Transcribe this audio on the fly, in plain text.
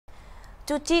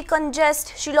To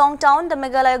decongest Shillong town, the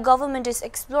Meghalaya government is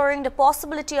exploring the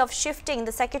possibility of shifting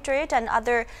the Secretariat and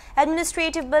other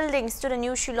administrative buildings to the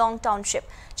new Shillong township.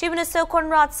 Chief Minister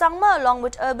Conrad Sangma, along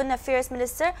with Urban Affairs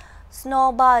Minister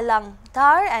Snoba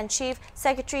Langthar and Chief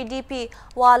Secretary D.P.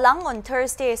 Walang on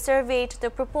Thursday surveyed the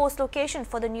proposed location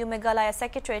for the new Meghalaya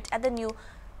Secretariat at the new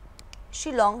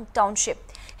Shillong township.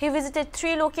 He visited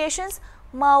 3 locations,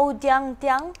 Mau Diang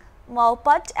Tiang, Mau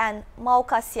Pat and Mau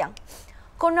Kasiang.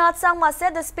 Conrad Sangma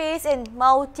said the space in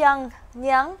Mau Tiang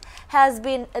Nyang has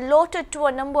been allotted to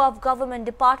a number of government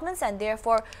departments and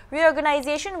therefore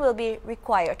reorganization will be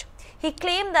required. He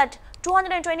claimed that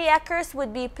 220 acres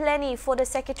would be plenty for the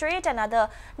Secretariat and other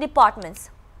departments.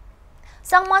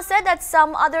 Sangma said that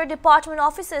some other department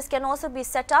offices can also be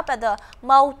set up at the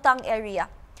Mau Tang area.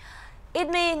 It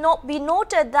may not be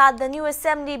noted that the new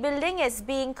assembly building is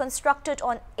being constructed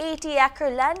on 80-acre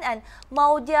land and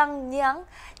Mau Diang Nyang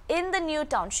in the new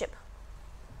township.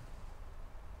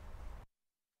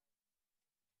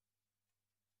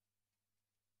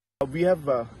 We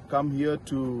have come here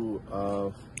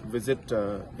to visit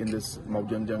in this Mau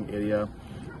Diang Nyang area,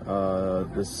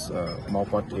 this Mau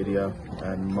Pat area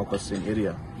and Mau Kasiang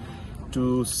area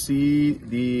to see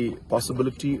the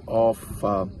possibility of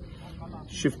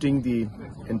shifting the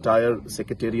entire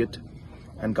Secretariat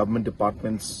and government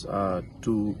departments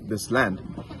to this land.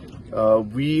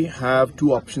 We have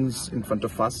 2 options in front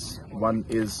of us. One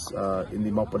is in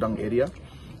the Mau Padang area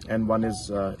and one is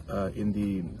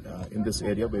in this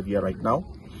area where we are right now.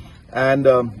 And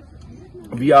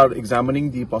we are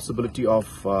examining the possibility of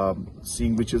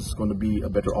seeing which is going to be a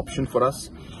better option for us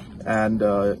and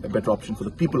a better option for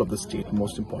the people of the state,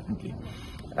 most importantly.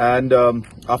 And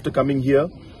after coming here,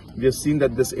 we have seen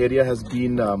that this area has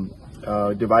been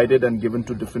divided and given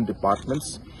to different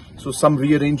departments. So some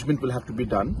rearrangement will have to be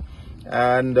done.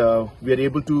 And we are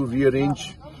able to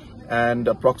rearrange and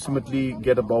approximately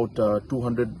get about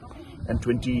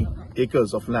 220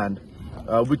 acres of land,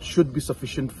 which should be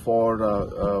sufficient for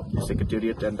the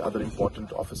Secretariat and other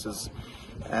important offices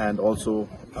and also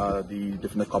the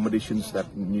different accommodations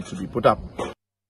that need to be put up.